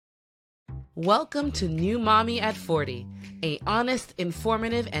Welcome to New Mommy at 40, a honest,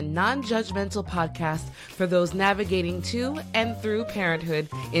 informative, and non-judgmental podcast for those navigating to and through parenthood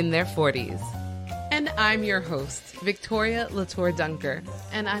in their 40s. And I'm your host, Victoria Latour Dunker,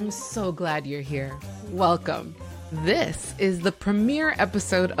 and I'm so glad you're here. Welcome. This is the premiere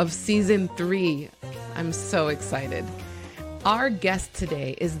episode of Season 3. I'm so excited. Our guest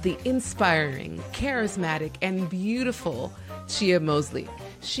today is the inspiring, charismatic, and beautiful Chia Mosley.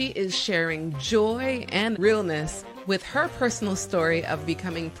 She is sharing joy and realness with her personal story of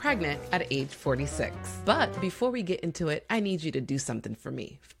becoming pregnant at age 46. But before we get into it, I need you to do something for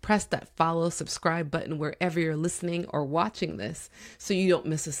me. Press that follow, subscribe button wherever you're listening or watching this so you don't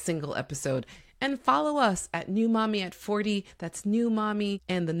miss a single episode. And follow us at New Mommy at 40. That's New Mommy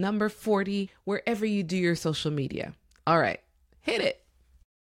and the number 40 wherever you do your social media. All right, hit it.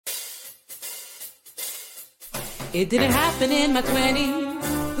 It didn't happen in my 20s.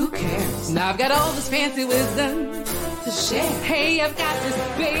 Who cares? Now I've got all this fancy wisdom to share. Hey, I've got this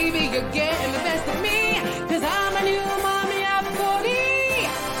baby, you're getting the best of me, 'cause I'm a new mommy at 40.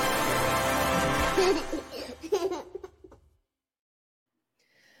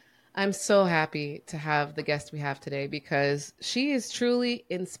 I'm so happy to have the guest we have today because she is truly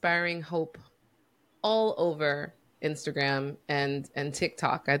inspiring hope all over Instagram and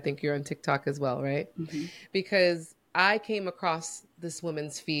TikTok. I think you're on TikTok as well, right? Mm-hmm. Because I came across this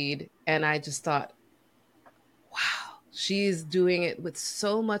woman's feed and I just thought, wow, she's doing it with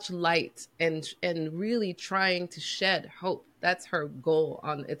so much light and really trying to shed hope. That's her goal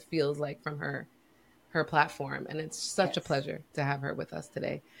on, it feels like, from her platform. And it's such a pleasure to have her with us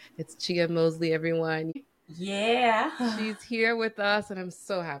today. It's Chia Mosley, everyone. Yeah. She's here with us and I'm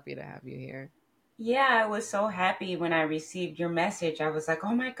so happy to have you here. Yeah, I was so happy when I received your message. I was like,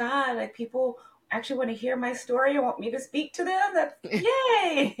 oh my God, like people actually want to hear my story and want me to speak to them. That's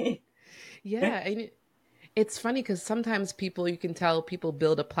yay. Yeah. And it's funny because sometimes you can tell people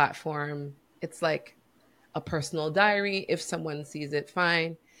build a platform. It's like a personal diary. If someone sees it,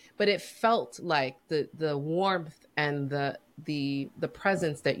 fine. But it felt like the warmth and the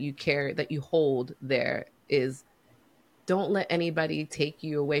presence that you carry, that you hold there is, don't let anybody take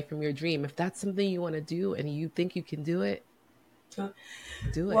you away from your dream. If that's something you want to do and you think you can do it,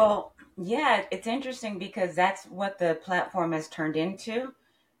 do it. Well, yeah, it's interesting because that's what the platform has turned into,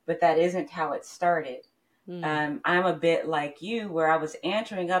 but that isn't how it started. I'm a bit like you where I was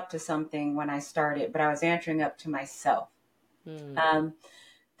answering up to something when I started, but I was answering up to myself.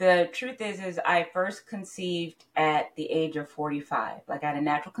 The truth is I first conceived at the age of 45. Like I had a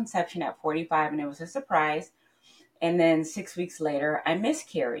natural conception at 45 and it was a surprise. And then 6 weeks later, I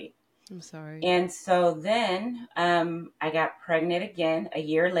miscarried. I'm sorry. And so then I got pregnant again a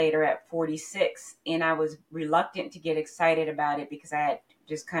year later at 46. And I was reluctant to get excited about it because I had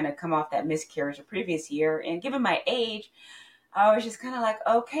just kind of come off that miscarriage the previous year. And given my age, I was just kind of like,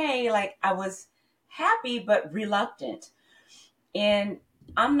 okay, like I was happy, but reluctant. And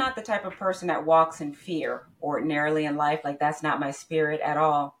I'm not the type of person that walks in fear ordinarily in life. Like that's not my spirit at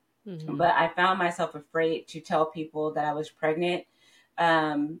all. Mm-hmm. But I found myself afraid to tell people that I was pregnant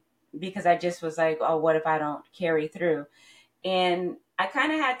because I just was like, oh, what if I don't carry through? And I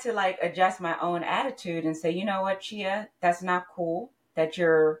kind of had to like adjust my own attitude and say, you know what, Chia, that's not cool that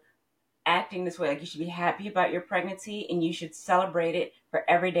you're acting this way. Like you should be happy about your pregnancy and you should celebrate it for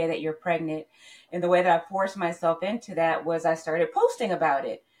every day that you're pregnant. And the way that I forced myself into that was I started posting about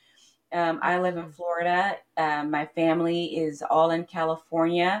it. I live in Florida. My family is all in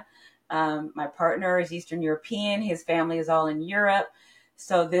California. My partner is Eastern European. His family is all in Europe.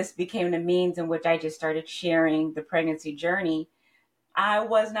 So this became the means in which I just started sharing the pregnancy journey. I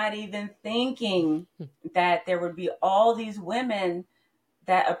was not even thinking that there would be all these women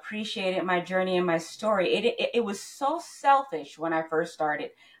that appreciated my journey and my story. It was so selfish when I first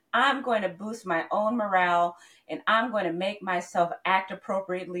started. I'm going to boost my own morale and I'm going to make myself act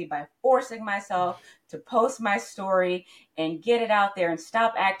appropriately by forcing myself to post my story and get it out there and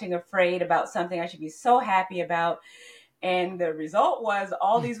stop acting afraid about something I should be so happy about. And the result was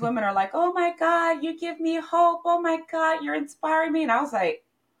all these women are like, oh my God, you give me hope. Oh my God, you're inspiring me. And I was like,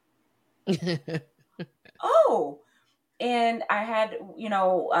 oh. And I had,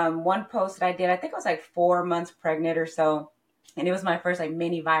 one post that I did, I think I was like 4 months pregnant or so. And it was my first like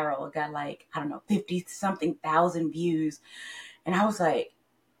mini viral. It got like, 50 something thousand views. And I was like,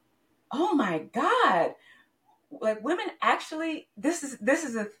 oh my God, like women actually, this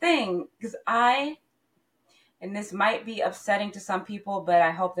is a thing. Because and this might be upsetting to some people, but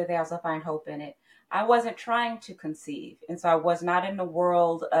I hope that they also find hope in it. I wasn't trying to conceive. And so I was not in the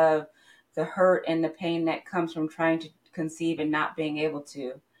world of the hurt and the pain that comes from trying to conceive and not being able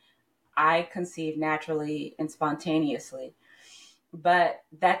to. I conceive naturally and spontaneously. But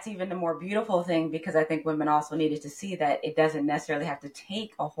that's even the more beautiful thing, because I think women also needed to see that it doesn't necessarily have to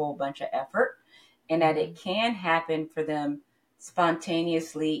take a whole bunch of effort, and that it can happen for them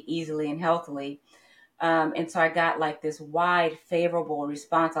spontaneously, easily, and healthily. And so I got like this wide favorable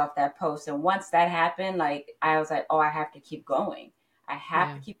response off that post. And once that happened, like I was like, oh, I have to keep going. I have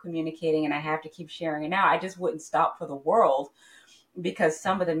Yeah. to keep communicating, and I have to keep sharing. And now I just wouldn't stop for the world, because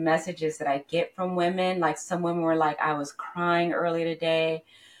some of the messages that I get from women, like some women were like, I was crying earlier today.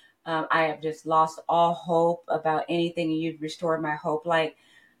 I have just lost all hope about anything, and you've restored my hope. Like,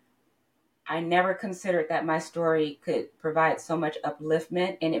 I never considered that my story could provide so much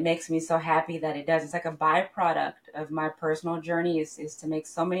upliftment, and it makes me so happy that it does. It's like a byproduct of my personal journey is to make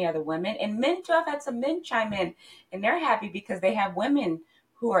so many other women and men too. I've had some men chime in, and they're happy because they have women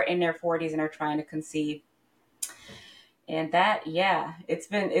who are in their 40s and are trying to conceive. And that, yeah, it's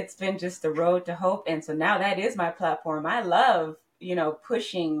been just the road to hope. And so now that is my platform. I love,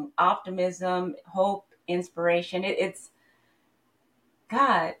 pushing optimism, hope, inspiration. It's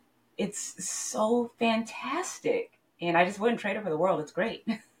God, it's so fantastic. And I just wouldn't trade it for the world. It's great.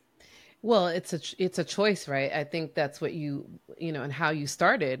 Well, it's a choice, right? I think that's what and how you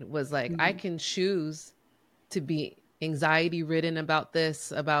started was like, I Mhm. can choose to be anxiety ridden about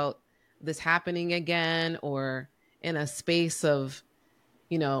this happening again, or in a space of,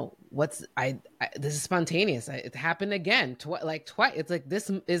 this is spontaneous. It happened again, twice. It's like, this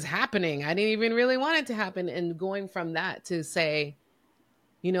is happening. I didn't even really want it to happen. And going from that to say,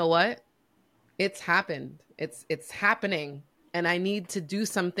 you know what? It's happened. It's happening. And I need to do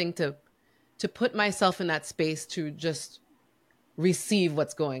something to put myself in that space to just receive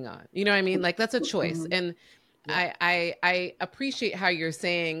what's going on. You know what I mean? Like, that's a choice. Mhm. And Yeah. I appreciate how you're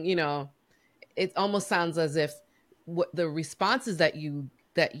saying, it almost sounds as if what the responses that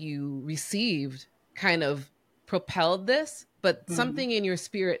you received kind of propelled this, but Mhm. something in your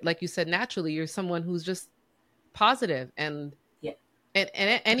spirit, like you said, naturally, you're someone who's just positive Yeah. and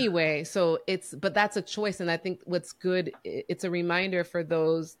anyway, so but that's a choice. And I think what's good, it's a reminder for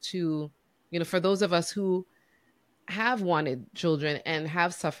those for those of us who have wanted children and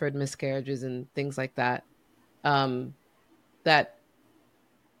have suffered miscarriages and things like that, um, that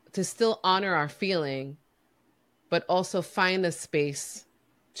to still honor our feeling, but also find a space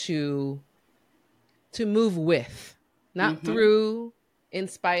to move with, not Mhm. through, in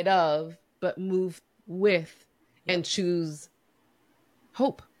spite of, but move with, and Yep. choose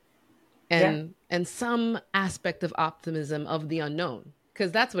hope Yeah. and some aspect of optimism of the unknown,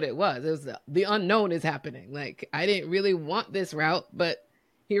 because that's what it was. It was the unknown is happening. Like, I didn't really want this route, but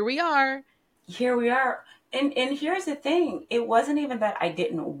here we are. Here we are. And here's the thing. It wasn't even that I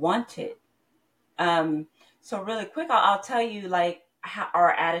didn't want it. Um, so really quick, I'll tell you like how,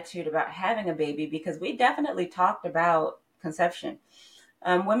 our attitude about having a baby, because we definitely talked about conception.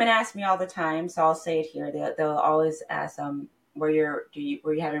 Women ask me all the time, so I'll say it here. They'll always ask, were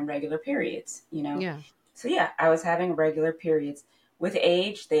you having regular periods? Yeah. So yeah, I was having regular periods. With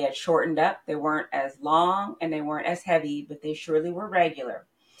age, they had shortened up. They weren't as long and they weren't as heavy, but they surely were regular.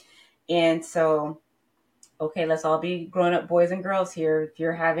 And so, okay, let's all be grown up boys and girls here. If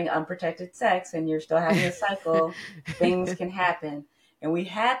you're having unprotected sex and you're still having a cycle, things can happen. And we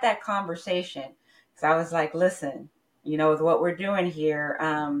had that conversation, because I was like, listen, with what we're doing here,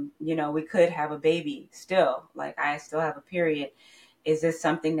 we could have a baby still. Like, I still have a period. Is this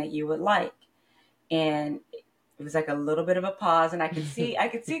something that you would like? And it was like a little bit of a pause, and I could see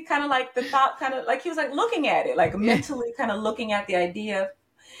kind of like the thought, kind of like he was like looking at it, like Yeah. mentally kind of looking at the idea,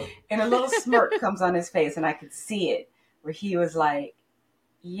 and a little smirk comes on his face, and I could see it, where he was like,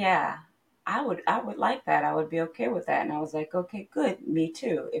 yeah, I would like that. I would be okay with that. And I was like, okay, good. Me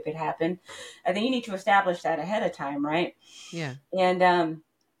too. If it happened, I think you need to establish that ahead of time, right? Yeah. And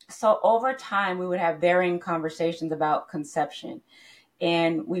so over time, we would have varying conversations about conception.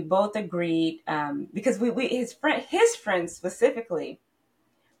 And we both agreed, because his friends specifically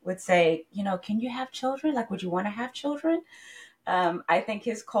would say, can you have children? Like, would you want to have children? I think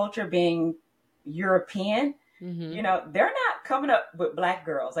his culture being European, Hmm. they're not coming up with black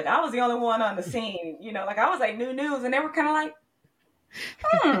girls. Like, I was the only one on the scene, like I was like new news, and they were kind of like,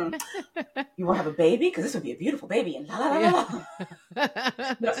 you want to have a baby? Because this would be a beautiful baby, and la la la Yeah. la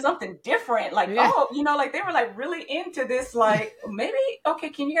la. Something different. Like, Yeah. oh, like they were like really into this, like, maybe, okay,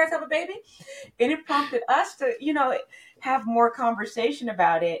 can you guys have a baby? And it prompted us to, have more conversation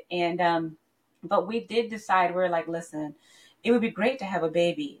about it. And, but we did decide, we're like, listen, it would be great to have a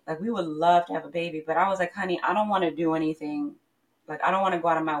baby. Like, we would love to have a baby. But I was like, honey, I don't want to do anything. Like, I don't want to go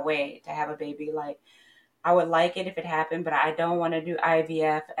out of my way to have a baby. Like, I would like it if it happened, but I don't want to do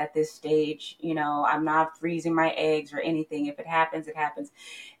IVF at this stage. You know, I'm not freezing my eggs or anything. If it happens, it happens.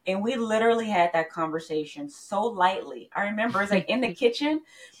 And we literally had that conversation so lightly. I remember it was like in the kitchen,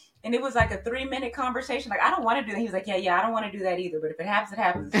 and it was like a 3-minute conversation. Like, I don't want to do that. He was like, yeah, I don't want to do that either. But if it happens, it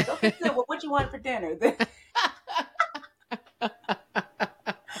happens. It's okay, good. Well, what you want for dinner?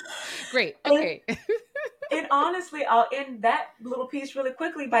 Great. and, Okay. and honestly, I'll end that little piece really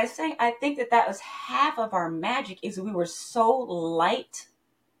quickly by saying I think that was half of our magic is we were so light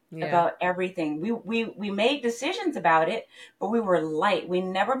Yeah. about everything. We made decisions about it, but we were light. We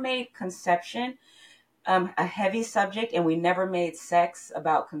never made conception a heavy subject, and we never made sex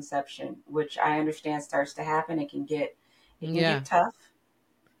about conception, which I understand starts to happen. It can get tough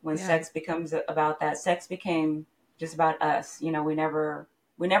when sex becomes about that. Sex became just about us. You know, we never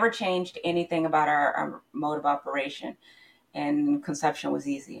changed anything about our mode of operation, and conception was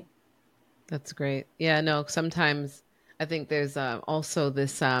easy. That's great. Yeah, no, sometimes I think there's also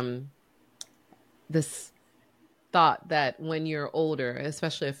this thought that when you're older,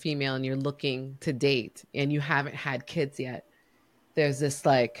 especially a female, and you're looking to date and you haven't had kids yet, there's this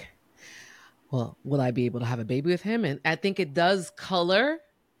like, well, will I be able to have a baby with him? And I think it does color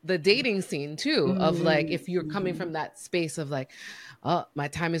the dating scene too, of like, if you're coming from that space of like, oh, my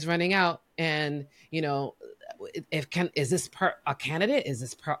time is running out, and you know, is this a candidate? Is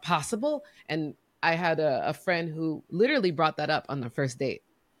this possible? And I had a friend who literally brought that up on the first date.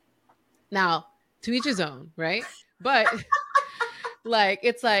 Now, to each his own, right? But like,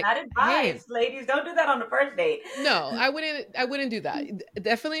 it's like, not advised, hey, ladies, don't do that on the first date. No, I wouldn't do that.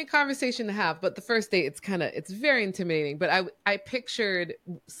 Definitely a conversation to have, but the first date, it's very intimidating. But I pictured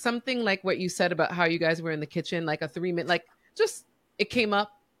something like what you said about how you guys were in the kitchen, like a 3-minute, like just it came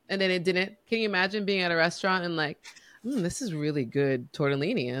up and then it didn't. Can you imagine being at a restaurant and like, this is really good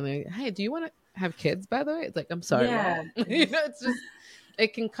tortellini, and like, hey, do you want to have kids, by the way? It's like, I'm sorry. Yeah. You know, it's just,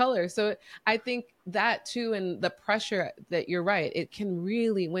 it can color. So I think that too, and the pressure that you're right, it can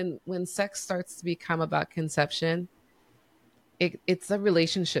really, when sex starts to become about conception, it's a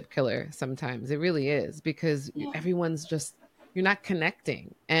relationship killer sometimes. It really is, because everyone's just, you're not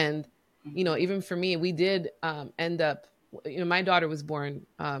connecting. And, you know, even for me, we did end up, you know, my daughter was born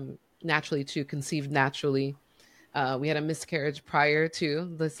naturally too, conceived naturally. We had a miscarriage prior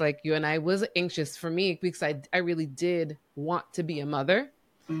to this, like you and I was anxious for me because I really did want to be a mother.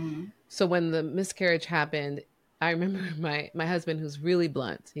 Mm-hmm. So when the miscarriage happened, I remember my husband, who's really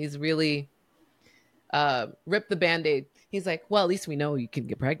blunt, he's really ripped the Band-Aid. He's like, well, at least we know you can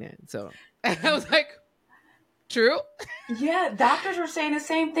get pregnant. So I was like, true. Yeah, doctors were saying the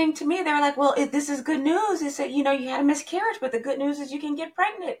same thing to me. They were like, well, this is good news. They said, you know, you had a miscarriage, but the good news is you can get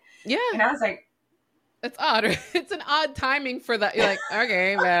pregnant. Yeah. And I was like, that's odd. It's an odd timing for that. You're like,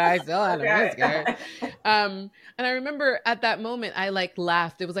 okay, but I still had a miscarriage. And I remember at that moment, I like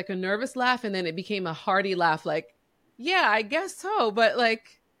laughed. It was like a nervous laugh, and then it became a hearty laugh. Like, yeah, I guess so. But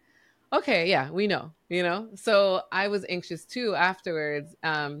like, okay, yeah, we know, you know? So I was anxious too afterwards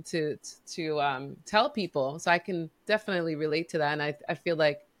to tell people. So I can definitely relate to that. And I feel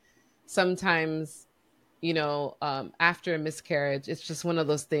like sometimes, you know, after a miscarriage, it's just one of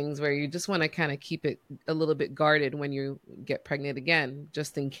those things where you just want to kind of keep it a little bit guarded when you get pregnant again,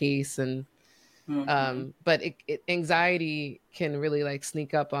 just in case. And, but anxiety can really like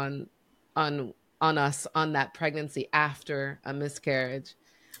sneak up on us on that pregnancy after a miscarriage.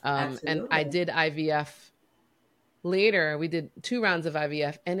 And I did IVF later. We did 2 rounds of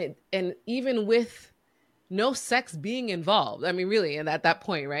IVF, and even with no sex being involved, I mean, really, and at that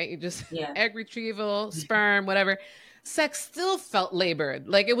point, right? You just egg retrieval, sperm, whatever. Sex still felt labored.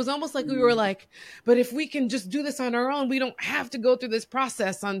 Like it was almost like we were like, but if we can just do this on our own, we don't have to go through this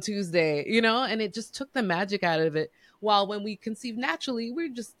process on Tuesday, you know? And it just took the magic out of it. While when we conceived naturally, we're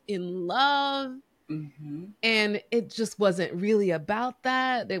just in love. Mm-hmm. And it just wasn't really about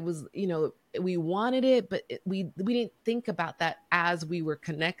that. It was, you know, we wanted it, but we didn't think about that as we were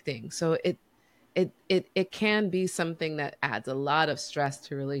connecting. So it can be something that adds a lot of stress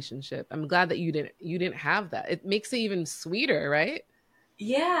to relationship. I'm glad that you didn't have that. It makes it even sweeter, right?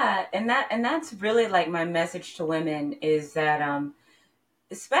 Yeah, and that's really like my message to women is that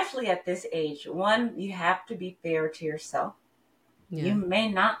especially at this age, one, you have to be fair to yourself. Yeah. You may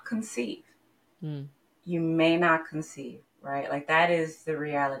not conceive. You may not conceive, right? Like that is the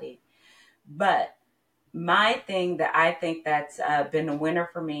reality. But my thing that I think that's been a winner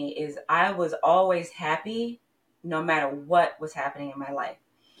for me is I was always happy no matter what was happening in my life.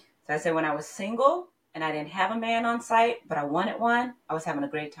 So I said when I was single and I didn't have a man on site, but I wanted one, I was having a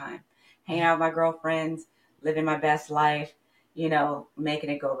great time. Hanging out with my girlfriends, living my best life, you know,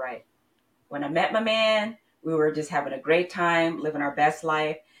 making it go right. when I met my man, we were just having a great time, living our best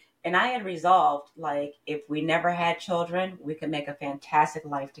life. And I had resolved, like, if we never had children, we could make a fantastic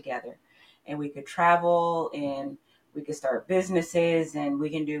life together. And we could travel and we could start businesses and we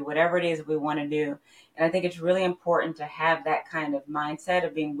can do whatever it is we want to do. And I think it's really important to have that kind of mindset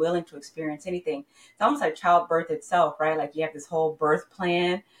of being willing to experience anything. It's almost like childbirth itself, right? Like you have this whole birth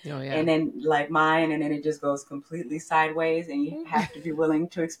plan, Oh, yeah. and then like mine, and then it just goes completely sideways, and you have to be willing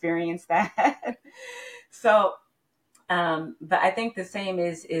to experience that. So, but I think the same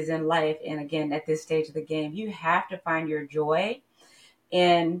is in life. And again, at this stage of the game, you have to find your joy.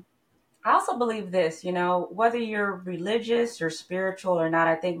 And I also believe this, you know, whether you're religious or spiritual or not,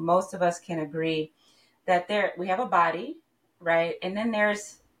 I think most of us can agree that we have a body, right? And then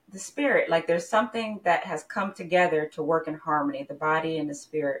there's the spirit. Like there's something that has come together to work in harmony, the body and the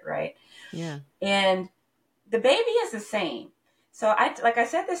spirit, right? Yeah. And the baby is the same. So I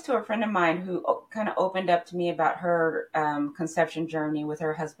said this to a friend of mine who kind of opened up to me about her conception journey with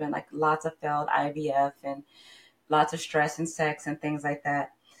her husband, like lots of failed IVF and lots of stress and sex and things like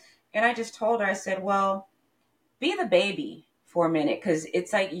that. And I just told her, I said, well, be the baby for a minute, because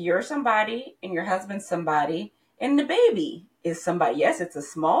it's like you're somebody and your husband's somebody and the baby is somebody. Yes, it's a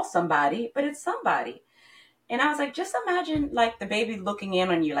small somebody, but it's somebody. And I was like, just imagine like the baby looking in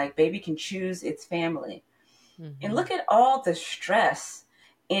on you, like baby can choose its family. Mm-hmm. And look at all the stress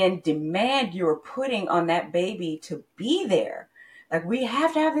and demand you're putting on that baby to be there. Like we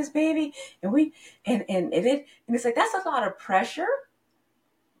have to have this baby, and it's like that's a lot of pressure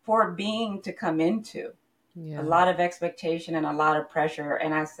for a being to come into. Yeah. A lot of expectation and a lot of pressure.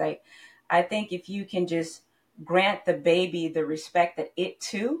 And I think if you can just grant the baby the respect that it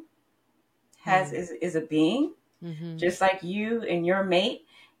too has, is a being, just like you and your mate,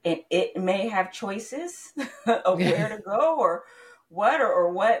 and it may have choices of where to go or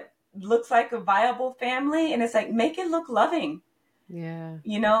what looks like a viable family. And it's like, make it look loving. Yeah.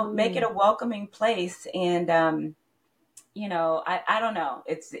 You know, make it a welcoming place. And, you know, I don't know.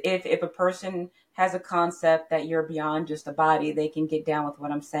 It's if a person has a concept that you're beyond just a body, they can get down with what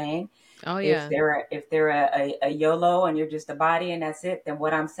I'm saying. Oh yeah. If they're a YOLO and you're just a body and that's it, then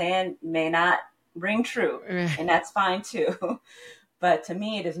what I'm saying may not ring true, and that's fine too. But to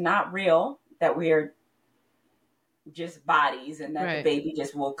me, it is not real that we are just bodies and that the baby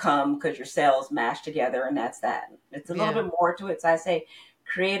just will come because your cells mash together and that's that. It's a little bit more to it. So I say,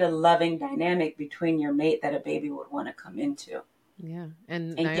 create a loving dynamic between your mate that a baby would want to come into. Yeah.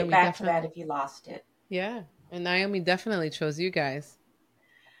 And get back to that if you lost it. Yeah. And Naomi definitely chose you guys.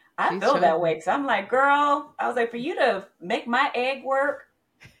 I feel that way because I'm like, girl, I was like, for you to make my egg work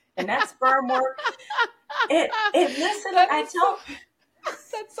and that sperm work,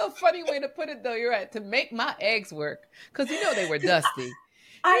 that's so funny way to put it though. You're right. To make my eggs work. Because you know they were dusty.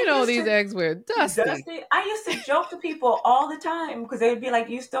 These eggs were dusty. I used to joke to people all the time because they would be like,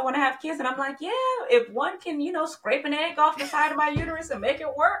 you still want to have kids? And I'm like, yeah, if one can, scrape an egg off the side of my uterus and make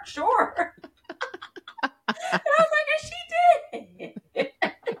it work, sure. And I was like, and she did.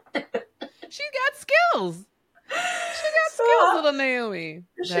 She got skills. Skills, little Naomi.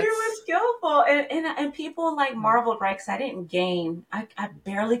 She was skillful. And people like marveled, right? Because I didn't gain. I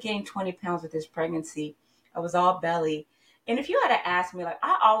barely gained 20 pounds with this pregnancy. I was all belly. And if you had to ask me, like,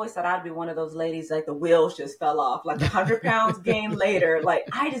 I always thought I'd be one of those ladies, like the wheels just fell off, like 100 pounds gained later. Like,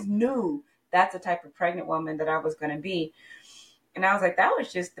 I just knew that's the type of pregnant woman that I was going to be. And I was like, that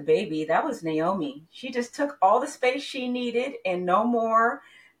was just the baby. That was Naomi. She just took all the space she needed and no more.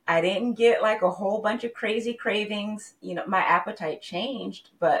 I didn't get like a whole bunch of crazy cravings. My appetite changed,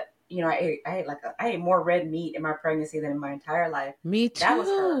 but I ate more red meat in my pregnancy than in my entire life. Me too. That was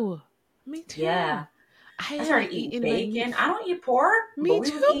her. Me too. Yeah. I started eating bacon. I don't eat pork. Me too. We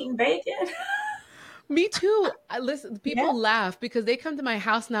was eating bacon. Me too. Listen, people laugh because they come to my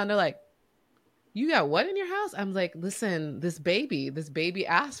house now and they're like, you got what in your house? I'm like, listen, this baby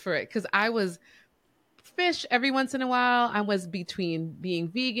asked for it. Because I was fish every once in a while. I was between being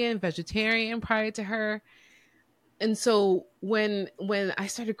vegan, vegetarian prior to her. And so when I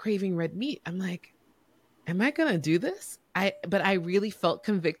started craving red meat, I'm like, am I going to do this? But I really felt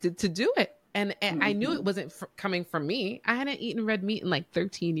convicted to do it. And I knew it wasn't coming from me. I hadn't eaten red meat in like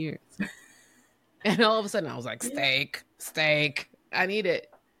 13 years. And all of a sudden I was like, steak. I need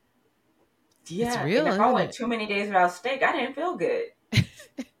it. Yeah. It's real, and if I went too many days without steak, I didn't feel good.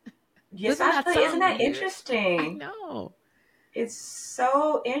 Yes, isn't that interesting? I know. It's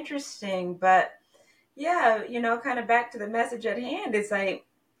so interesting. But yeah, kind of back to the message at hand. It's like,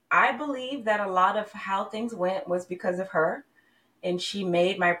 I believe that a lot of how things went was because of her. And she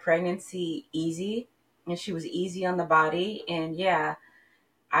made my pregnancy easy, and she was easy on the body. And yeah,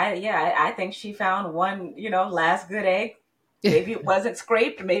 I think she found one, last good egg. Maybe it wasn't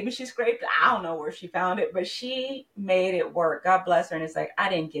scraped. Maybe she scraped it. I don't know where she found it, but she made it work. God bless her. And it's like, I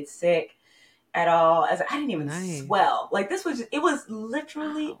didn't get sick at all. As I didn't even Nice. swell. Like it was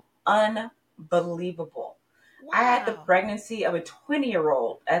literally Wow. unbelievable. I had the Wow. pregnancy of a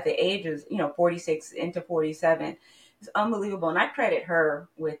 20-year-old at the ages, 46 into 47. It's unbelievable. And I credit her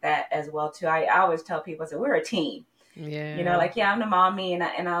with that as well, too. I always tell people, I said, we're a team. Yeah. Like, yeah, I'm the mommy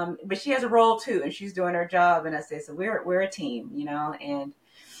but she has a role too, and she's doing her job. And I say, so we're a team, and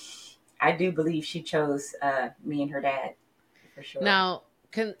I do believe she chose me and her dad for sure. Now,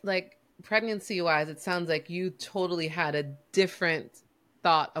 pregnancy wise, it sounds like you totally had a different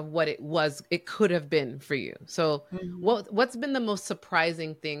thought of what it could have been for you. So Mm-hmm. what's been the most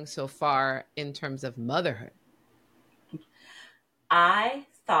surprising thing so far in terms of motherhood? I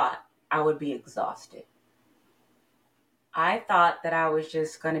thought I would be exhausted. I thought that I was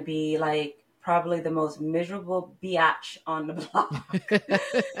just going to be like probably the most miserable biatch on the block,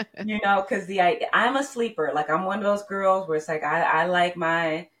 because I'm a sleeper. Like I'm one of those girls where it's like I like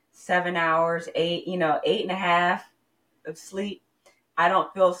my 7 hours, 8.5 of sleep. I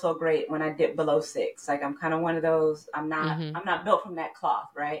don't feel so great when I dip below 6. Like I'm kind of one of those. Hmm. I'm not built from that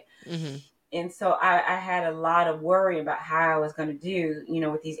cloth, right? Hmm. And so I had a lot of worry about how I was going to do,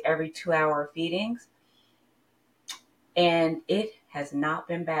 with these every 2 hour feedings. And it has not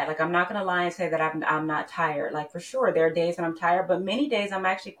been bad. Like I'm not going to lie and say that I'm not tired. Like for sure, there are days when I'm tired, but many days I'm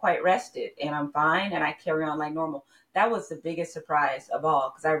actually quite rested and I'm fine and I carry on like normal. That was the biggest surprise of all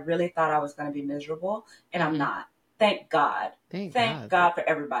because I really thought I was going to be miserable and I'm Hmm. not. Thank God. Thank Thank God. God for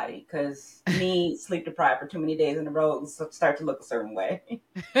everybody because me sleep deprived for too many days in a row start to look a certain way.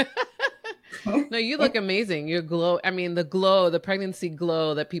 No, you look amazing. Your glow, I mean, the pregnancy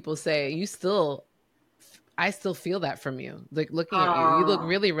glow that people say, I still feel that from you. Like looking at you, you look Oh,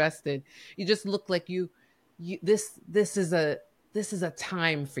 really rested. You just look like this is a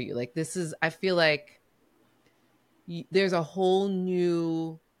time for you. Like I feel like there's a whole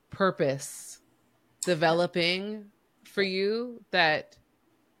new purpose developing for you that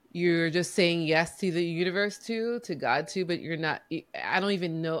you're just saying yes to the universe to God to, but you're not, I don't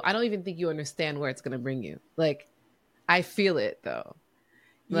even know. I don't even think you understand where it's going to bring you. Like, I feel it though.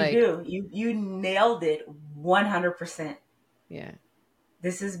 you Like, do. You nailed it 100%. yeah.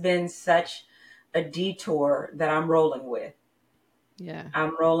 This has been such a detour that I'm rolling with. Yeah.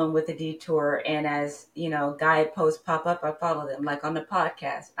 I'm rolling with a detour. And as, guideposts pop up, I follow them. Like on the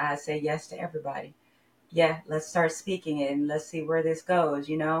podcast, I say yes to everybody. Yeah, let's start speaking it and let's see where this goes.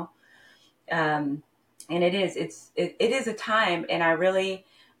 Um, and it is a time. And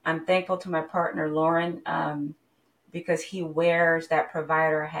I'm thankful to my partner, Lauren, because he wears that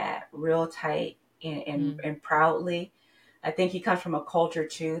provider hat real tight Mm. and proudly. I think he comes from a culture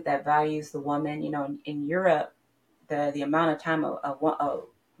too that values the woman. In Europe, the amount of time a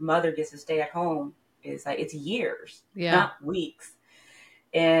mother gets to stay at home is like it's years, Yeah. not weeks.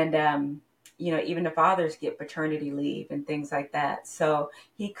 And even the fathers get paternity leave and things like that. So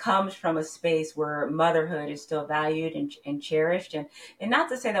he comes from a space where motherhood is still valued and cherished. And not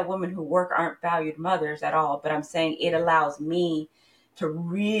to say that women who work aren't valued mothers at all, but I'm saying it allows me to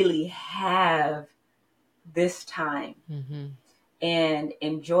really have this time Hmm. and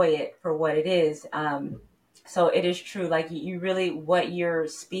enjoy it for what it is. So it is true. Like you really, what you're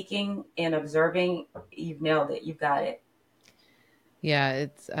speaking and observing, you've nailed it. You've got it. Yeah.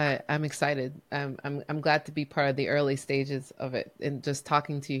 I'm excited. I'm glad to be part of the early stages of it and just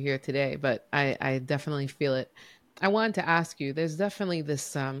talking to you here today, but I definitely feel it. I wanted to ask you, there's definitely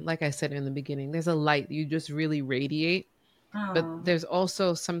this, like I said in the beginning, there's a light you just really radiate, but Oh, there's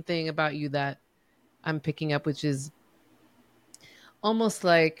also something about you that I'm picking up, which is almost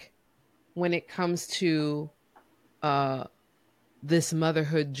like when it comes to uh, this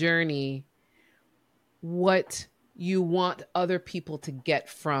motherhood journey, what you want other people to get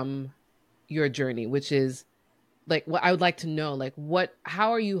from your journey, which is like what I would like to know, like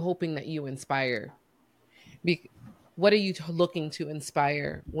how are you hoping that you inspire? Be, what are you looking to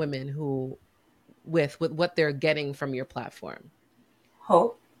inspire women who with what they're getting from your platform?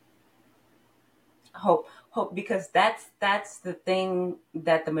 hope, hope, because that's the thing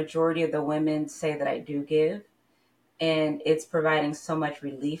that the majority of the women say that I do give, and it's providing so much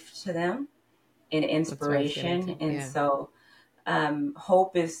relief to them and That's what I was getting inspiration. to. And Yeah. so,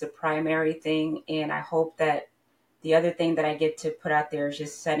 hope is the primary thing, and I hope that the other thing that I get to put out there is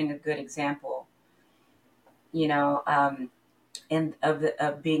just setting a good example, you know, and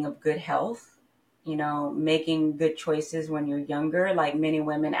of being of good health, making good choices when you're younger. Like many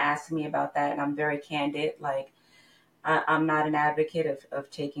women ask me about that, and I'm very candid. Like I'm not an advocate of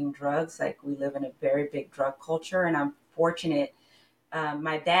taking drugs. Like, we live in a very big drug culture, and I'm fortunate.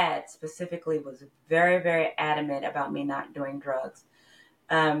 My dad specifically was very, very adamant about me not doing drugs.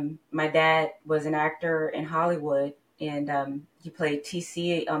 My dad was an actor in Hollywood, and he played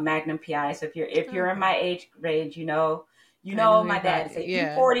TC on Magnum PI. So if you're in Okay. my age range, you I know know who you're my dad. talking. So if you're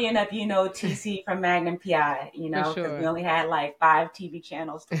Yeah, 40 and up, you know TC from Magnum PI. for Because we sure. only had like 5 TV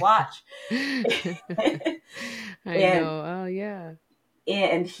channels to watch, I and know. Oh, yeah.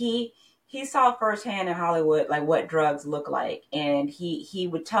 he saw firsthand in Hollywood like what drugs look like, and he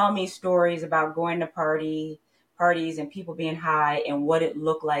would tell me stories about going to parties and people being high and what it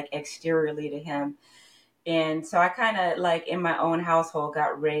looked like exteriorly to him. And so I kind of, like, in my own household,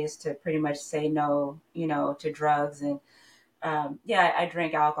 got raised to pretty much say no, to drugs. And yeah, I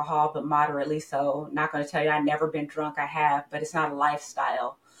drink alcohol, but moderately so. Not going to tell you I've never been drunk. I have, but it's not a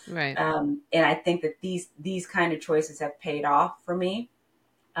lifestyle. Right. And I think that these kind of choices have paid off for me,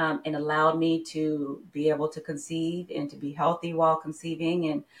 and allowed me to be able to conceive and to be healthy while conceiving.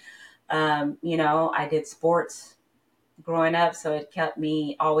 And I did sports growing up, so it kept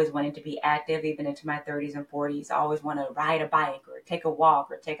me always wanting to be active, even into my 30s and 40s. I always want to ride a bike or take a walk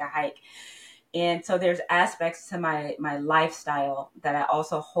or take a hike. And so there's aspects to my lifestyle that I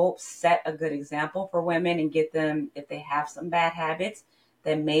also hope set a good example for women and get them, if they have some bad habits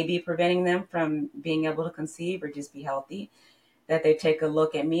that may be preventing them from being able to conceive or just be healthy, that they take a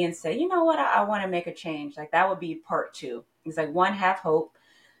look at me and say, you know what, I want to make a change. Like, that would be part two. It's like one half hope,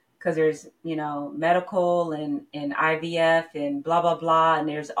 because there's, medical and IVF and blah, blah, blah. And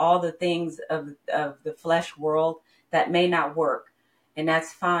there's all the things of the flesh world that may not work. And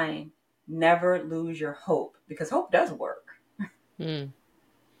that's fine. Never lose your hope, because hope does work. Hmm.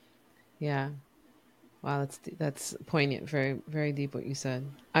 Yeah. Wow, that's poignant, very very deep what you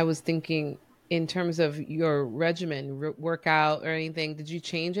said. I was thinking in terms of your regimen, workout or anything. Did you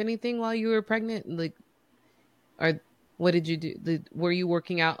change anything while you were pregnant? Like, or what did you do? Were you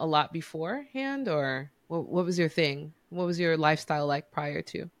working out a lot beforehand, or what was your thing? What was your lifestyle like prior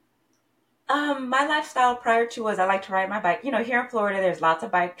to? My lifestyle prior to was, I like to ride my bike. Here in Florida, there's lots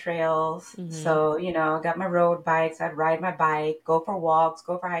of bike trails. Mm-hmm. So, I got my road bikes. I'd ride my bike, go for walks,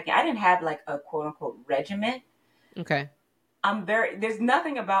 go for hiking. I didn't have like a quote unquote regimen. Okay. There's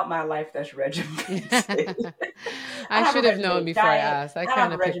nothing about my life that's regimented. I I have a should have known regimented before I diet. asked. I I have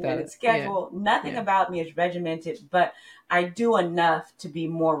kind a of picked that regimented up. Yeah. schedule. Nothing Yeah. about me is regimented, but I do enough to be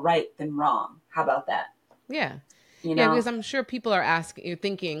more right than wrong. How about that? Yeah. You Yeah, know? because I'm sure people are asking, you're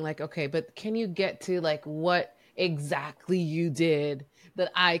thinking like, okay, but can you get to like what exactly you did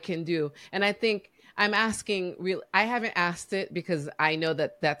that I can do? And I think I'm asking real, I haven't asked it because I know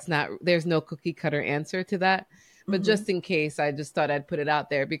that that's not, there's no cookie cutter answer to that. But Hmm. just in case, I just thought I'd put it out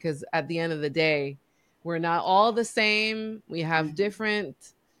there because at the end of the day, we're not all the same. We have Hmm.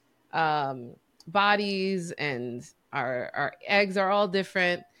 different um, bodies, and our eggs are all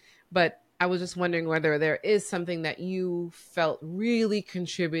different. But I was just wondering whether there is something that you felt really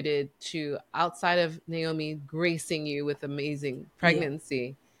contributed to outside of Naomi gracing you with amazing Yeah.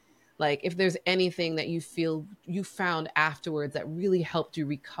 pregnancy. Like, if there's anything that you feel you found afterwards that really helped you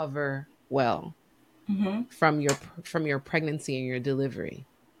recover well Hmm. from your pregnancy and your delivery.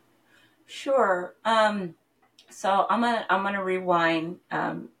 Sure. So I'm gonna rewind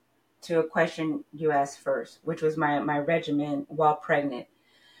to a question you asked first, which was my regimen while pregnant.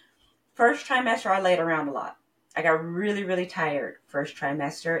 First trimester, I laid around a lot. I got really, really tired first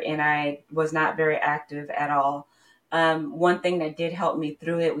trimester, and I was not very active at all. One thing that did help me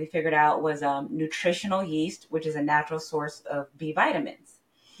through it, we figured out, was nutritional yeast, which is a natural source of B vitamins.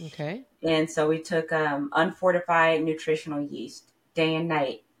 Okay. And so we took unfortified nutritional yeast day and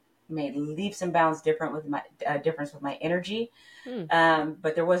night. Made leaps and bounds difference with my energy, Hmm.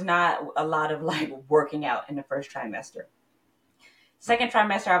 but there was not a lot of like working out in the first trimester. Second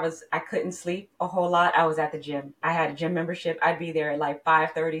trimester, I couldn't sleep a whole lot. I was at the gym. I had a gym membership. I'd be there at like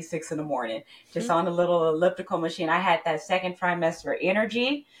 5:30, 6 in the morning, just Hmm. on the little elliptical machine. I had that second trimester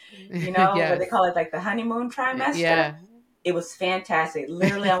energy, what they Yes. call it, like the honeymoon trimester. Yeah. It was fantastic.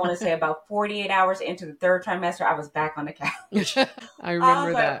 Literally, I want to say about 48 hours into the third trimester, I was back on the couch. I I was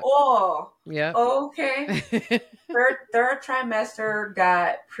remember like, that. oh, Yep. okay. Third trimester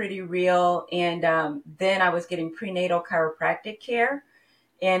got pretty real, and then I was getting prenatal chiropractic care,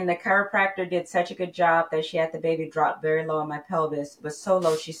 and the chiropractor did such a good job that she had the baby drop very low on my pelvis. It was so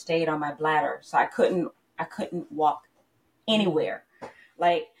low she stayed on my bladder, so I couldn't walk Mm. anywhere.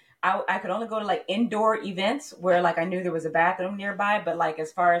 Like, I could only go to like indoor events where like I knew there was a bathroom nearby, but like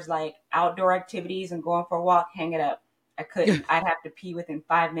as far as like outdoor activities and going for a walk, hang it up. I couldn't. I'd have to pee within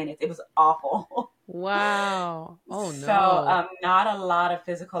 5 minutes. It was awful. Wow. Oh So, no. not a lot of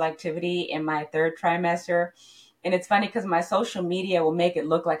physical activity in my third trimester. And it's funny because my social media will make it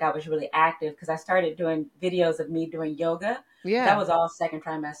look like I was really active because I started doing videos of me doing yoga. That Yeah. was all second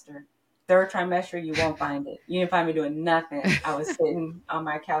trimester. Third trimester, you won't find it. You didn't find me doing nothing. I was sitting on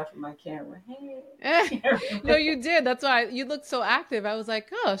my couch with my camera. Hey. No, you did. That's why you looked so active. I was like,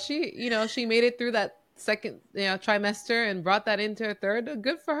 oh, she made it through that second, trimester and brought that into her third.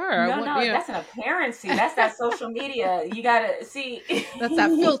 Good for her. I No, want, no, that's an appearancy. That's that social media. You gotta see. that's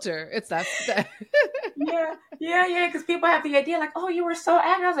that filter. It's that. Yeah. Because people have the idea like, oh, you were so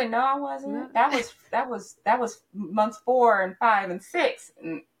active. I was like, no, I No. wasn't. That was months 4 and 5 and 6.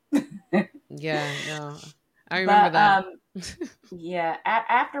 Yeah, no, I remember But that. yeah,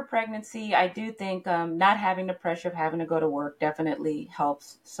 after pregnancy, I do think not having the pressure of having to go to work definitely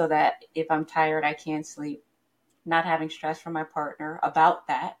helps. So that if I'm tired, I can sleep. Not having stress from my partner about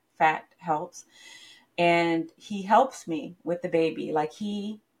that fact helps. And he helps me with the baby. Like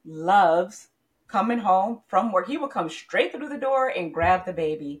he loves coming home from work. He will come straight through the door and grab the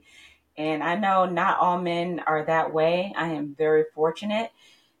baby. And I know not all men are that way. I am very fortunate.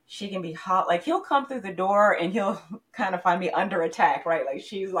 She can be hot. Like he'll come through the door and he'll kind of find me under attack, right? Like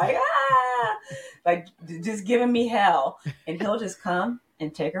she's like, like just giving me hell. And he'll just come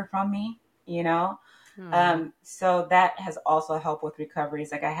and take her from me, you know? Aw. So that has also helped with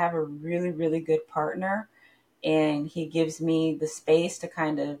recoveries. Like I have a really, really good partner and he gives me the space to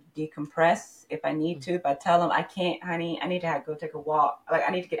kind of decompress if I need to. If I tell him I can't, honey, I need to go take a walk. Like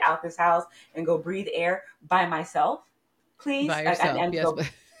I need to get out this house and go breathe air by myself, please. By Like I yourself, need to yes, go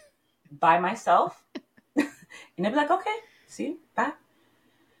but by myself. And they'll be like, okay, see you, bye.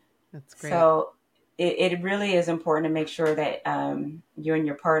 that's great. So it really is important to make sure that you and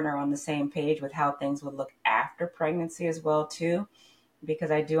your partner are on the same page with how things would look after pregnancy as well too, because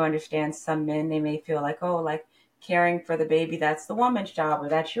I do understand some men, they may feel like, oh, like caring for the baby, that's the woman's job or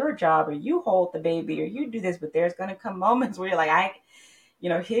that's your job or you hold the baby or you do this, but there's going to come moments where you're like,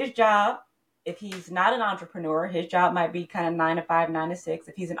 his job, if he's not an entrepreneur, his job might be kind of 9 to 5, 9 to 6.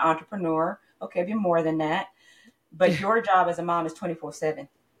 If he's an entrepreneur, okay, be more than that. But your job as a mom is 24/7.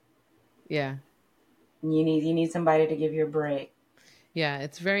 Yeah. You need somebody to give you a break. Yeah,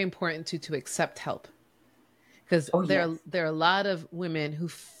 it's very important to accept help because Oh yes, there are a lot of women who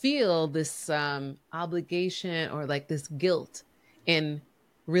feel this obligation or like this guilt in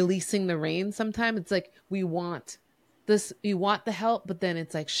releasing the reins. Sometimes it's like we want the help, but then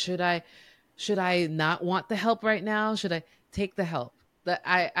it's like should I not want the help right now? Should I take the help? That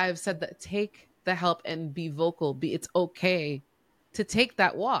I've said that take the help and be vocal. It's okay to take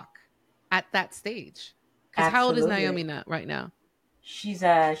that walk at that stage. Because how old is Naomi absolutely. now, right now?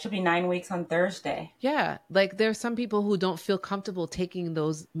 She'll be 9 weeks on Thursday. Yeah, like there's some people who don't feel comfortable taking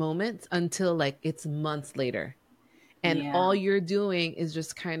those moments until like it's months later. And Yeah, all you're doing is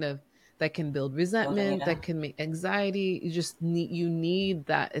just kind of that can build building it resentment, that up. can make anxiety. You need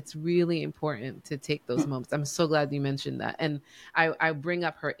that. It's really important to take those moments. I'm so glad you mentioned that. And I bring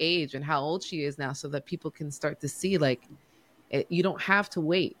up her age and how old she is now so that people can start to see like you don't have to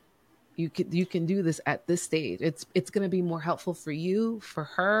wait. You can do this at this stage. It's going to be more helpful for you, for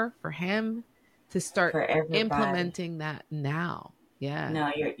her, for him to start For everybody. implementing that now. Yeah.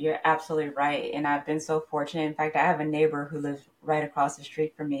 No, you're absolutely right, and I've been so fortunate. In fact, I have a neighbor who lives right across the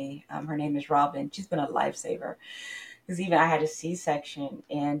street from me. Her name is Robin. She's been a lifesaver because even I had a C-section,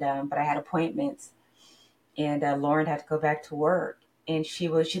 and but I had appointments, and Lauren had to go back to work. And she'd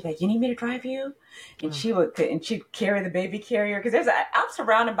be like, you need me to drive you? And Oh. she'd carry the baby carrier. Because I'm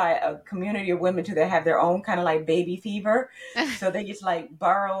surrounded by a community of women too that have their own kind of like baby fever. So they just like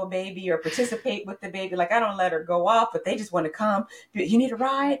borrow a baby or participate with the baby. Like I don't let her go off, but they just want to come. You need a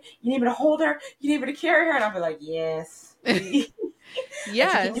ride? You need me to hold her? You need me to carry her? And I'll be like, yes, please. I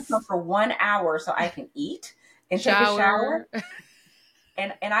said, can you come Yes. for 1 hour so I can eat and take a shower? Shower.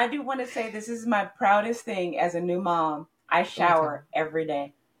 And I do want to say this is my proudest thing as a new mom. I Let me tell you. shower every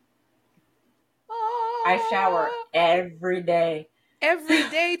day. I shower Oh, every day. every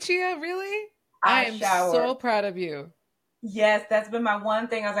day, Chia, really? I I am so shower. proud of you. Yes, that's been my one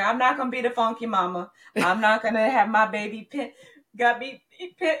thing. I was like, I'm not gonna be the funky mama. I'm not gonna have my baby got me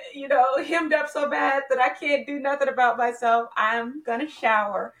hemmed up so bad that I can't do nothing about myself. I'm gonna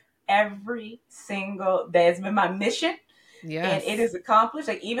shower every single day. It's been my mission, and it Yes. is accomplished.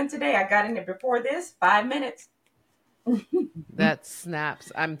 Like even today, I got in there before this 5 minutes. That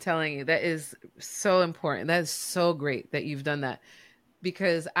snaps. I'm telling you, that is so important. That is so great that you've done that.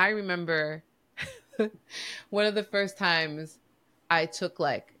 Because I remember one of the first times I took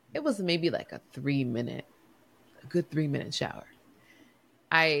like, it was maybe like a 3 minute. a good 3-minute shower.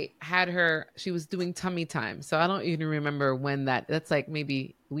 I had her, she was doing tummy time. So I don't even remember when that's like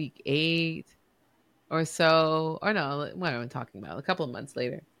maybe week 8 or so. Or no, what am I talking about? A couple of months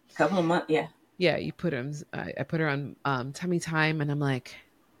later. A couple of months, yeah. Yeah, you put her, I put her on tummy time, and I'm like,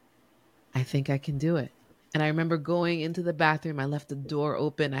 I think I can do it. And I remember going into the bathroom. I left the door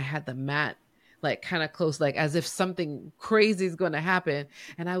open. I had the mat like kind of close, like as if something crazy is going to happen.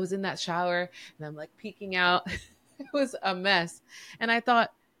 And I was in that shower and I'm like peeking out. It was a mess. And I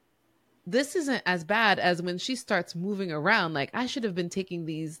thought, this isn't as bad as when she starts moving around. Like, I should have been taking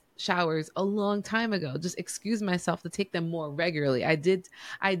these showers a long time ago. Just excuse myself to take them more regularly. I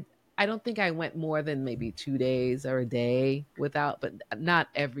don't think I went more than maybe 2 days or a day without, but not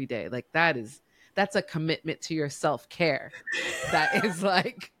every day. Like, that's a commitment to your self-care. That is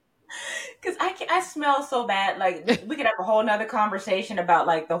like, because I smell so bad. Like, we could have a whole nother conversation about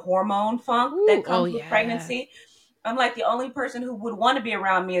like the hormone funk that comes with pregnancy. I'm like, the only person who would want to be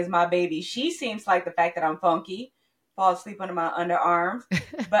around me is my baby. She seems like the fact that I'm funky, fall asleep under my underarms,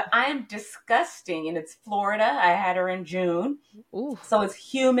 but I'm disgusting. And it's Florida. I had her in June. Ooh. So it's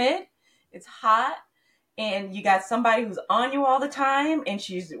humid, it's hot, and you got somebody who's on you all the time, and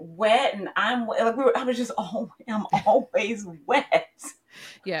she's wet, and I'm like, I'm always wet.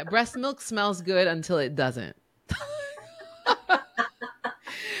 Yeah, breast milk smells good until it doesn't.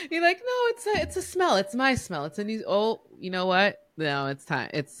 You're like, no, it's a smell. It's my smell. It's a new. Oh, you know what? No, it's time.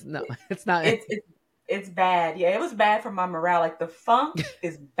 It's not. It's bad. Yeah, it was bad for my morale. Like, the funk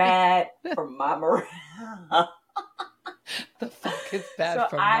is bad for my morale. The funk is bad so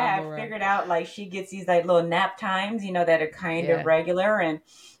for my I have morale. figured out, like, she gets these like little nap times, that are kind of regular, and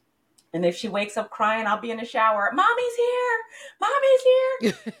if she wakes up crying, I'll be in the shower. Mommy's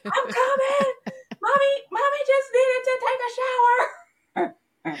here. I'm coming. Mommy just needed to take a shower.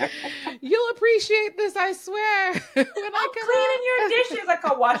 You'll appreciate this, I swear. When I'm cleaning your dishes. I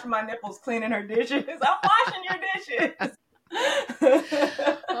can't wash my nipples cleaning her dishes. I'm washing your dishes.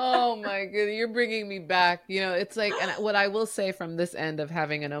 Oh my goodness, you're bringing me back. It's like, and what I will say from this end of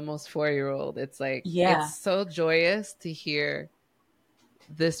having an almost 4-year-old, it's like, it's so joyous to hear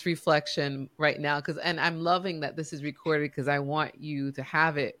this reflection right now, and I'm loving that this is recorded, because I want you to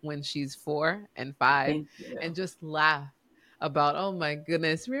have it when she's 4 and 5 and just laugh about, oh my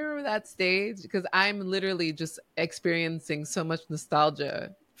goodness, remember that stage? Because I'm literally just experiencing so much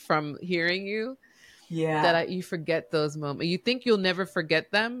nostalgia from hearing you, that you forget those moments. You think you'll never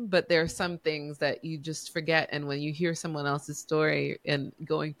forget them, but there are some things that you just forget, and when you hear someone else's story and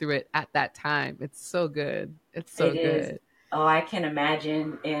going through it at that time, it's so good. It's so good. Oh, I can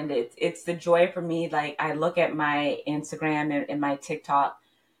imagine. And it's the joy for me. Like, I look at my Instagram and my TikTok,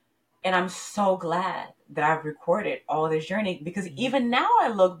 and I'm so glad that I've recorded all this journey, because even now I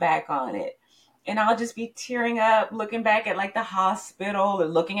look back on it and I'll just be tearing up, looking back at like the hospital, or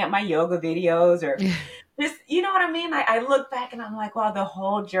looking at my yoga videos, or just, you know what I mean? I look back and I'm like, wow, the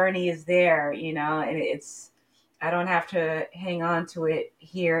whole journey is there, and I don't have to hang on to it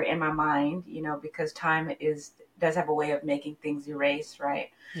here in my mind, because time does have a way of making things erase, right?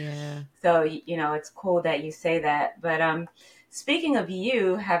 Yeah. So, it's cool that you say that. But speaking of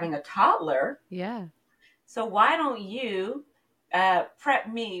you having a toddler. Yeah. So why don't you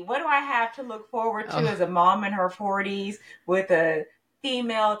prep me? What do I have to look forward to as a mom in her 40s with a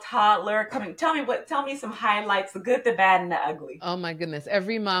female toddler coming? Tell me some highlights, the good, the bad, and the ugly. Oh my goodness.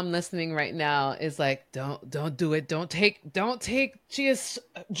 Every mom listening right now is like, don't do it. Don't take Chia's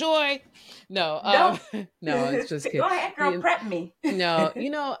joy. No, no, it's just kidding. Go ahead, girl, prep me.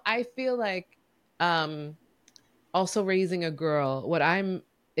 No, I feel like also raising a girl, what I'm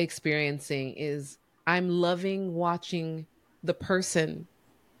experiencing is I'm loving watching the person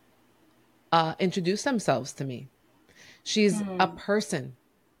introduce themselves to me. She's a person.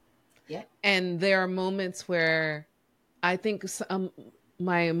 Yeah. And there are moments where I think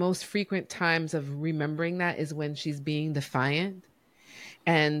my most frequent times of remembering that is when she's being defiant.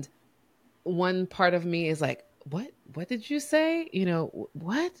 And one part of me is like, what did you say?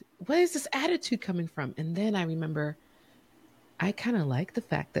 What is this attitude coming from? And then I remember, I kind of like the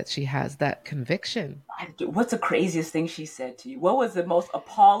fact that she has that conviction. What's the craziest thing she said to you? What was the most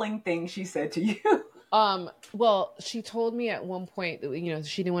appalling thing she said to you? Well, she told me at one point that,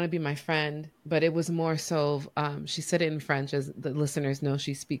 she didn't want to be my friend, but it was more so, she said it in French, as the listeners know,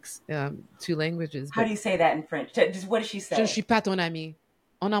 she speaks 2 languages. How do you say that in French? Just what did she say? Je ne suis pas ton ami.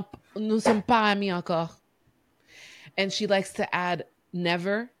 Nous sommes pas amis encore. And she likes to add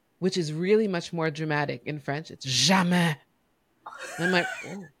never, which is really much more dramatic in French. It's jamais. And I'm like,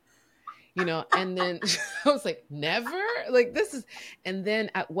 oh. And then I was like, never? Like this is, and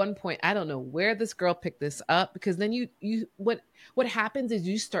then at one point, I don't know where this girl picked this up, because then what happens is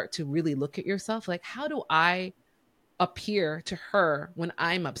you start to really look at yourself like, how do I appear to her when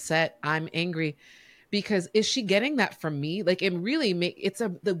I'm upset, I'm angry? Because is she getting that from me? Like it really it's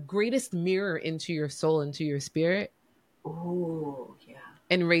the greatest mirror into your soul, into your spirit. Oh, yeah.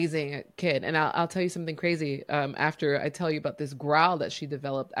 And raising a kid. And I'll tell you something crazy. After I tell you about this growl that she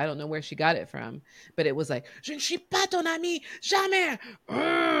developed, I don't know where she got it from, but it was like, "Je ne suis pas ton ami, jamais."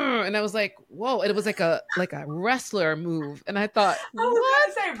 And I was like, whoa. And it was like a wrestler move. And I thought, I was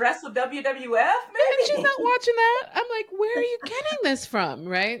what? gonna say wrestle WWF, And she's maybe. not watching that. I'm like, where are you getting this from?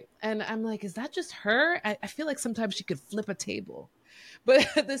 Right. And I'm like, is that just her? I feel like sometimes she could flip a table. But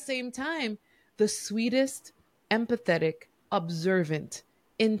at the same time, the sweetest, empathetic, observant,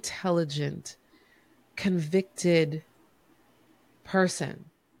 intelligent, convicted person.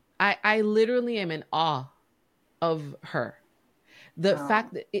 I literally am in awe of her. The Oh,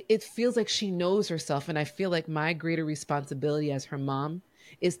 fact that it feels like she knows herself. And I feel like my greater responsibility as her mom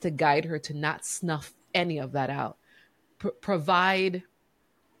is to guide her to not snuff any of that out. Provide,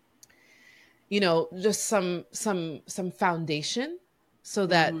 just some foundation so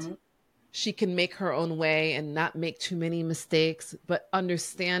that mm-hmm. she can make her own way and not make too many mistakes, but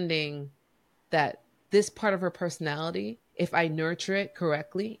understanding that this part of her personality, if I nurture it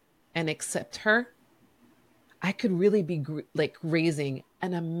correctly and accept her, I could really be like raising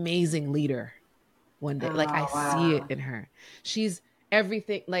an amazing leader one day. Like I Oh, see it wow. in her. She's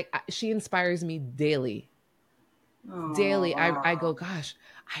everything. Like she inspires me daily. Oh, Daily, I go, wow. gosh,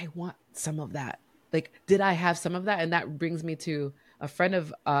 I want some of that. Like, did I have some of that? And that brings me to a friend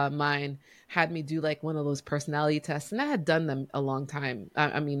of mine had me do like one of those personality tests, and I had done them a long time.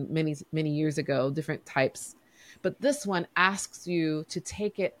 I mean, many years ago, different types. But this one asks you to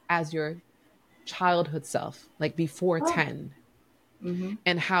take it as your childhood self, like before Oh, 10, mm-hmm.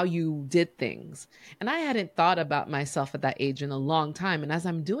 and how you did things. And I hadn't thought about myself at that age in a long time. And as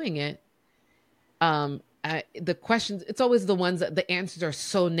I'm doing it, the questions, it's always the ones that the answers are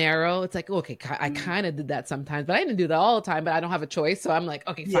so narrow. It's like, okay, I Mm. kind of did that sometimes, but I didn't do that all the time, but I don't have a choice. So I'm like,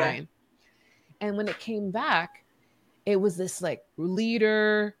 okay, Yeah. fine. And when it came back, it was this like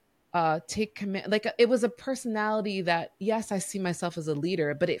leader, take command. Like it was a personality that, yes, I see myself as a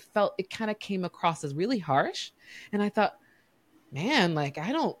leader, but it kind of came across as really harsh. And I thought, man, like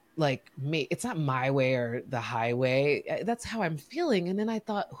I don't like me. It's not my way or the highway. That's how I'm feeling. And then I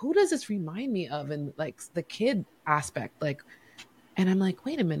thought, who does this remind me of? And like the kid aspect, like, and I'm like,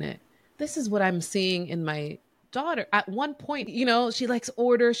 wait a minute, this is what I'm seeing in my daughter. At one point, she likes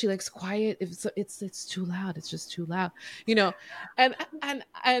order, she likes quiet. If it's too loud, it's just too loud, you know. And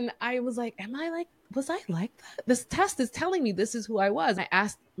I was like, was I like that? This test is telling me this is who I was. I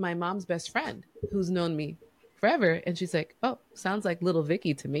asked my mom's best friend, who's known me forever, and she's like, oh, sounds like little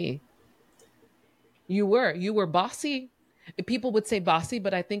Vicky to me. You were bossy. People would say bossy,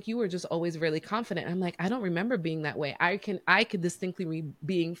 but I think you were just always really confident. I'm like, I don't remember being that way. I could distinctly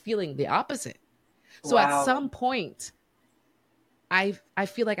being feeling the opposite. So at Wow. some point, I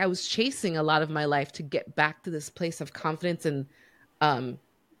feel like I was chasing a lot of my life to get back to this place of confidence and um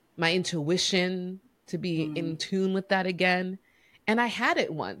my intuition, to be Mm, in tune with that again. And I had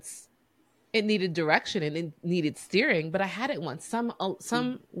it once. It needed direction and it needed steering, but I had it once. mm,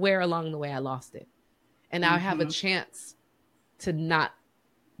 Somewhere along the way I lost it. And now I have a mm-hmm. chance to not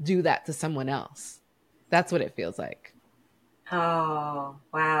do that to someone else. That's what it feels like. Oh,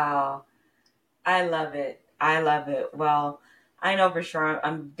 wow. I love it. I love it. Well, I know for sure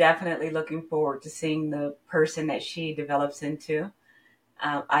I'm definitely looking forward to seeing the person that she develops into.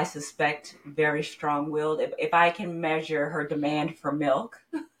 I suspect very strong willed. If I can measure her demand for milk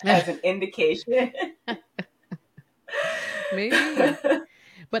as an indication. Maybe.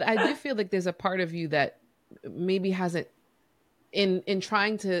 But I do feel like there's a part of you that maybe hasn't, in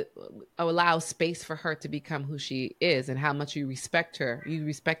trying to allow space for her to become who she is, and how much you respect her. You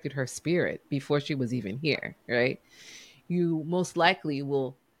respected her spirit before she was even here, right? You most likely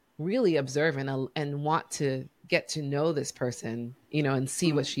will really observe and want to get to know this person, and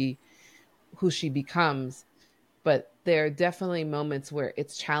see Mm, who she becomes. But there are definitely moments where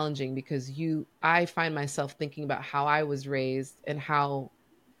it's challenging, because I find myself thinking about how I was raised and how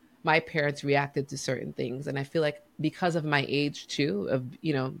my parents reacted to certain things. And I feel like because of my age too, of,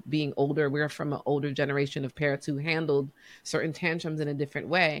 being older, we're from an older generation of parents who handled certain tantrums in a different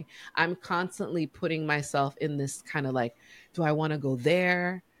way. I'm constantly putting myself in this kind of like, do I want to go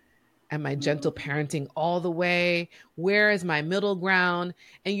there? Am I gentle mm. parenting all the way? Where is my middle ground?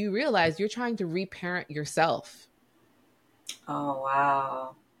 And you realize you're trying to reparent yourself. Oh,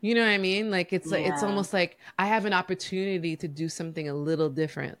 wow. You know what I mean? Like it's Yeah. almost like I have an opportunity to do something a little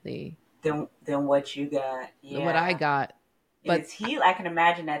differently Than what you got. than what I Yeah. got. And But it's heal. I can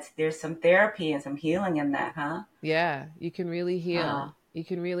imagine there's some therapy and some healing in that, huh? yeah, you can really Uh, heal. You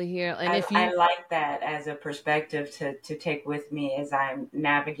can really heal. And I if I you, like that as a perspective to take with me as I'm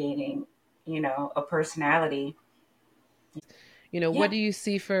navigating, a personality. what Yeah. do you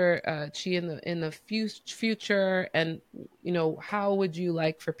see for Chi in the future? And, how would you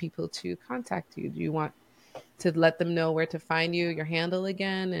like for people to contact you? Do you want to let them know where to find you, your handle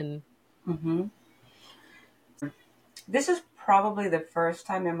again? And hmm This is probably the first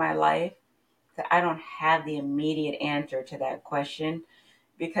time in my life that I don't have the immediate answer to that question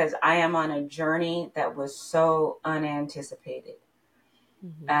because I am on a journey that was so unanticipated.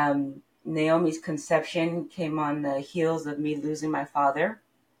 Mhm. Naomi's conception came on the heels of me losing my father.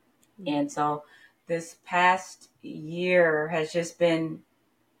 Mhm. And so this past year has just been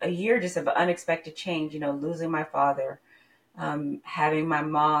a year just of unexpected change, losing my father, having my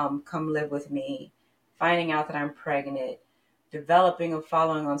mom come live with me, finding out that I'm pregnant, developing a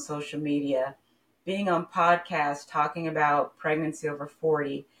following on social media, being on podcasts talking about pregnancy over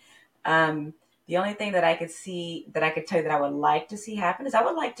 40. Um, the only thing that I could see, that I could tell you that I would like to see happen is I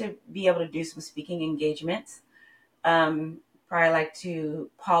would like to be able to do some speaking engagements. Um, Probably like to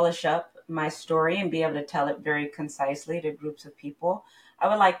polish up my story and be able to tell it very concisely to groups of people. I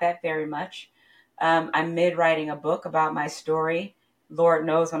would like that very much. I'm mid writing a book about my story. Lord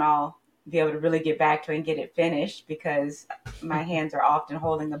knows when I'll be able to really get back to it and get it finished because my hands are often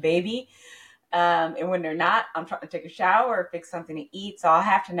holding a baby. And when they're not, I'm trying to take a shower or fix something to eat. So I'll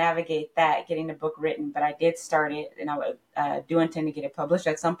have to navigate that, getting the book written. But I did start it and I would, do intend to get it published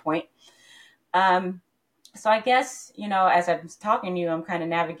at some point. Um, so I guess, as I'm talking to you, I'm kind of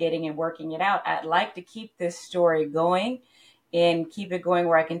navigating and working it out. I'd like to keep this story going and keep it going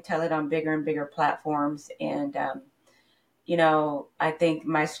where I can tell it on bigger and bigger platforms. And, I think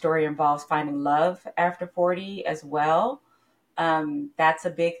my story involves finding love after 40 as well. That's a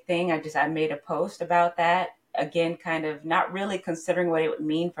big thing. I made a post about that. Again, kind of not really considering what it would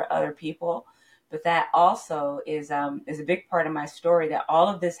mean for other people, but that also is a big part of my story, that all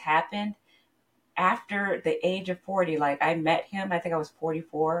of this happened after the age of 40. Like I met him, I think I was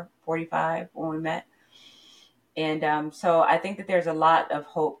 44, 45 when we met. And so I think that there's a lot of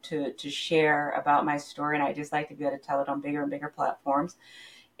hope to share about my story. And I just like to be able to tell it on bigger and bigger platforms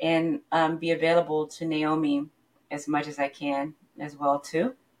and be available to Naomi as much as I can as well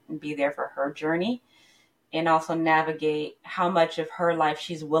too, and be there for her journey and also navigate how much of her life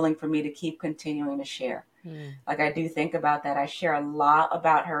she's willing for me to keep continuing to share. Mm. Like I do think about that. I share a lot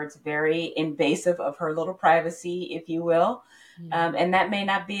about her. It's very invasive of her little privacy, if you will. Mm. And that may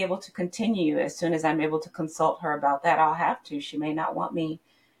not be able to continue. As soon as I'm able to consult her about that, I'll have to. She may not want me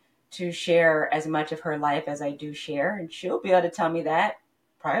to share as much of her life as I do share. And she'll be able to tell me that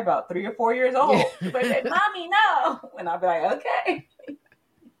probably about 3 or 4 years Yeah. old. She'll be like, Mommy, no. And I'll be like, okay.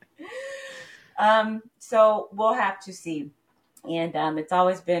 So we'll have to see. And it's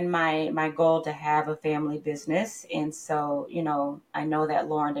always been my goal to have a family business. And so, I know that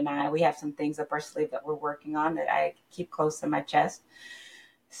Lauren and we have some things up our sleeve that we're working on that I keep close to my chest.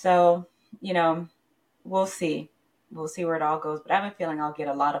 So, you know, we'll see. We'll see where it all goes. But I have a feeling I'll get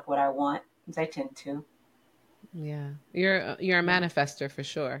a lot of what I want, as I tend to. Yeah. You're a Yeah. manifester for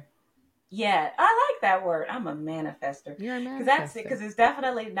sure. Yeah, I like that word. I'm a manifester You're a because that's it. manifester. Because it's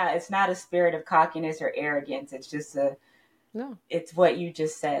definitely not. It's not a spirit of cockiness or arrogance. It's just No. It's what you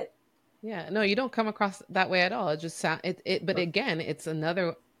just said. Yeah. No, you don't come across that way at all. It just sound it but again, it's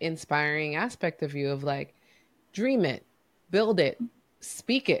another inspiring aspect of you of like dream it, build it,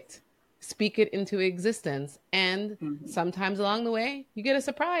 speak it. Speak it into existence. And Mm-hmm. sometimes along the way, you get a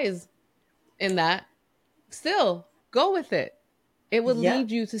surprise in that. Still, go with it. It will Yep,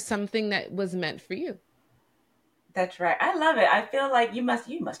 lead you to something that was meant for you. that's right. I love it. I feel like you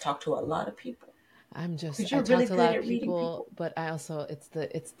must talk to a lot of people because I you're talk really to a good lot of at reading people, people. but I also it's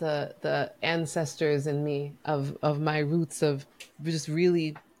the ancestors in me of my roots of just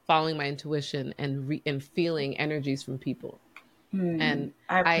really following my intuition and feeling energies from people. And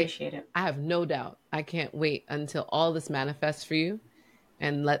I I appreciate it. I have no doubt. I can't wait until all this manifests for you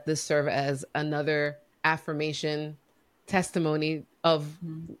and let this serve as another affirmation testimony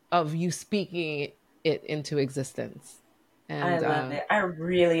Mhm. of you speaking it into existence. I And love it. I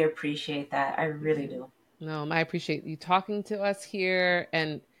really appreciate that. I really yeah. do. No, I appreciate you talking to us here.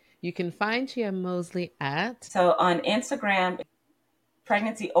 And you can find Chia Mosley at So on Instagram,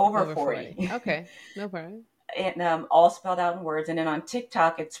 pregnancy over over 40. 40. Okay, no problem. and all spelled out in words. And then on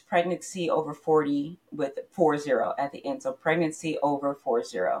TikTok, it's pregnancy over 40 with 40 at the end. So pregnancy over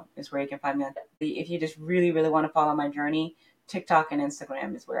 40 is where you can find me. If you just really, really want to follow my journey, TikTok and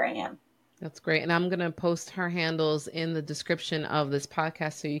Instagram is where I am. That's great. And I'm going to post her handles in the description of this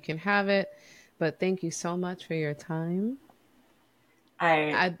podcast so you can have it. But thank you so much for your time.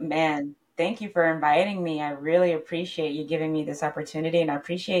 Man, thank you for inviting me. I really appreciate you giving me this opportunity, and I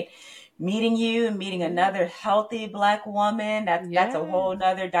appreciate meeting you and meeting another healthy Black woman. That's a whole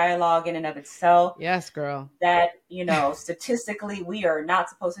nother dialogue in and of itself. Yes, girl. That, statistically, we are not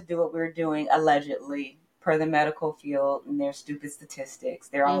supposed to do what we're doing, allegedly, per the medical field and their stupid statistics.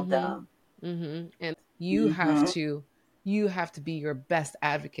 They're all dumb. Mm-hmm. And you have to be your best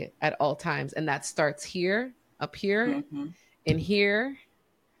advocate at all times. And that starts here, up here, in here,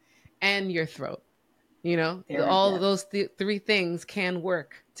 and your throat. All of those three things can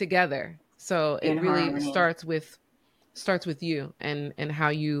work together. So it really harmony. starts with you and how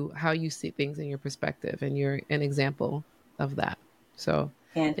you see things in your perspective, and you're an example of that. So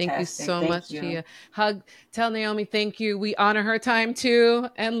fantastic. Thank you so much, Gia. Tell Naomi thank you. We honor her time too,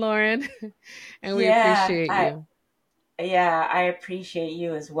 and Lauren, and we appreciate you. Yeah, I appreciate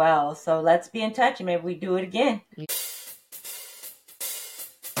you as well. So let's be in touch and maybe we do it again.